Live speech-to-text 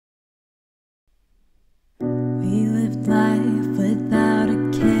life without a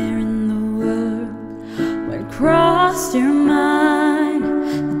care in the world? What crossed your mind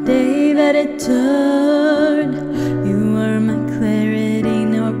the day that it turned? You were my clarity,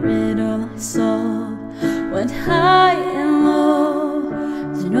 no riddle I solve. Went high and low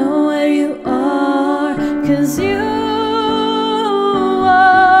to know where you are, 'cause you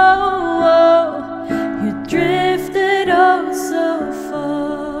drifted oh so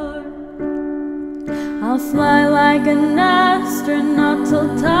far. I'll fly like an astronaut till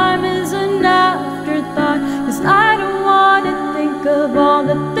time is an afterthought, 'cause I don't wanna think of all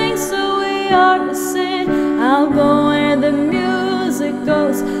the things that we are missing. I'll go where the music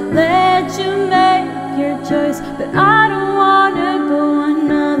goes, let you make your choice, but I don't wanna go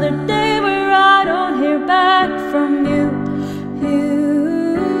another day where I don't hear back from you.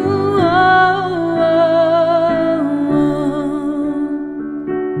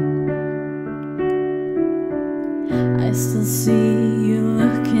 I still see you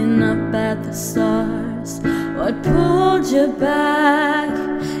looking up at the stars. What pulled you back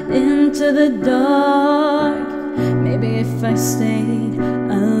into the dark? Maybe if I stayed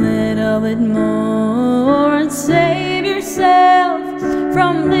a little bit more and save yourself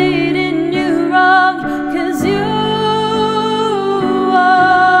from leading you wrong, 'cause you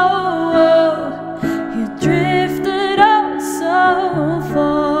drifted oh so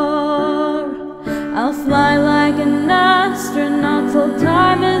far. I'll fly like an astronaut till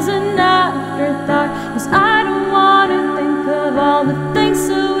time is an afterthought, 'cause I don't wanna think of all the things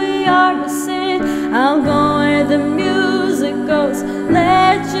that we are missing. I'll go where the music goes,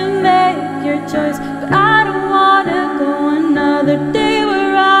 let you make your choice, but I don't